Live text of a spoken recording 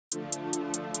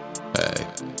Hey,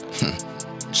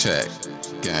 check,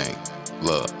 gang,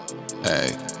 look,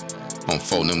 hey, on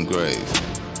folding them graves,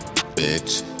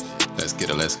 bitch. Let's get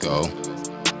it, let's go,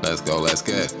 let's go, let's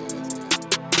get.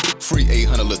 Free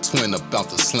 800 little twin about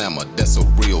the slammer, that's a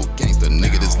real gangster.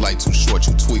 Nigga, this light too short,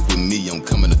 you tweak with me, I'm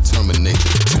coming to terminate.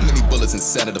 Too many bullets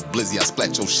inside of the blizzy, I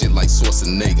splat your shit like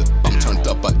Schwarzenegger. I'm turned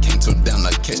up, I can't turn down,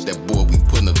 I catch that boy, we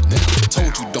putting up down.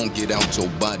 Told you don't get out your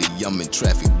body, I'm in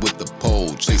traffic with the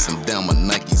pole. Chase him down my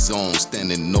Nike zone,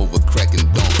 standing over, cracking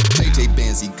dome. JJ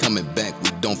Bhandz, he coming back, we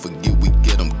don't forget, we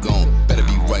get him gone. Better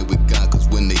be right with God, cause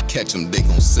when they catch him, they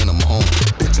gon' send him home.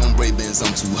 Bitch, I'm Ray Bhandz,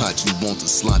 I'm too hot, you want the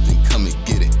slot, then come and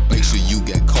get it. Make sure you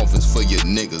got coffins for your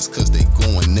niggas, cause they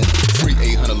going in. Free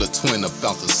 800 little twin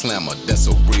about the slammer, that's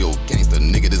a real gangster.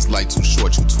 Nigga, this light too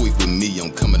short, you tweak with me,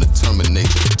 I'm coming to terminate.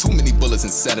 Too many bullets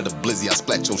inside of the blizzy, I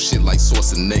splat your shit like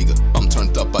Schwarzenegger. I'm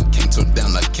turned up, I can't turn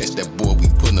down, I catch that boy, we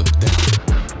putting up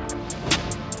down.